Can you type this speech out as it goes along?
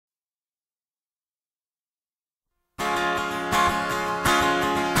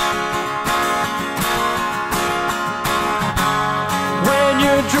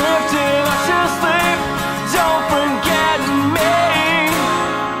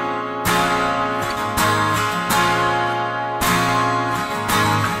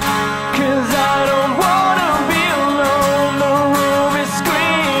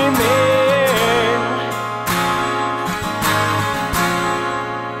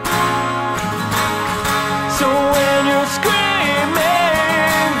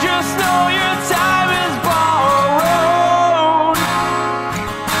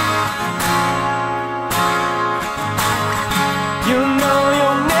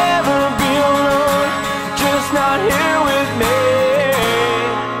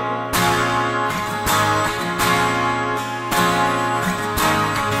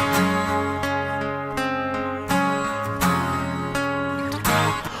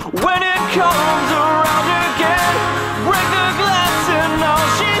comes around again, break the glass and all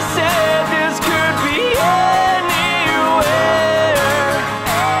she said, this could be anywhere.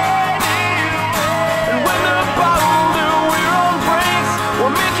 And when the bottle that we're on breaks,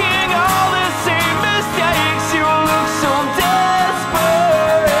 we're making all the same mistakes. You look so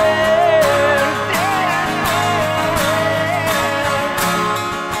desperate.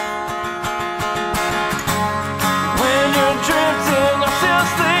 When you're drifting off to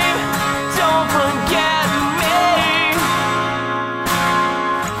sleep, don't forget me.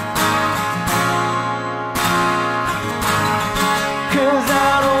 'Cause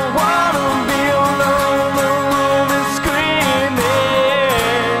I don't wanna be alone, the room is screaming.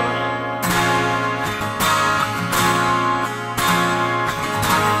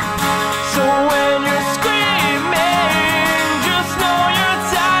 So when you're screaming, just know your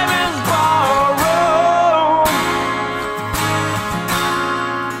time is borrowed.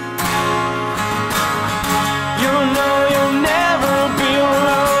 You know you'll never be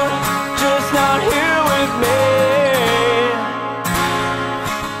alone, just not here with me.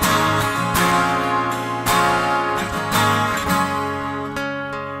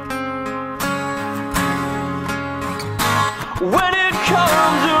 When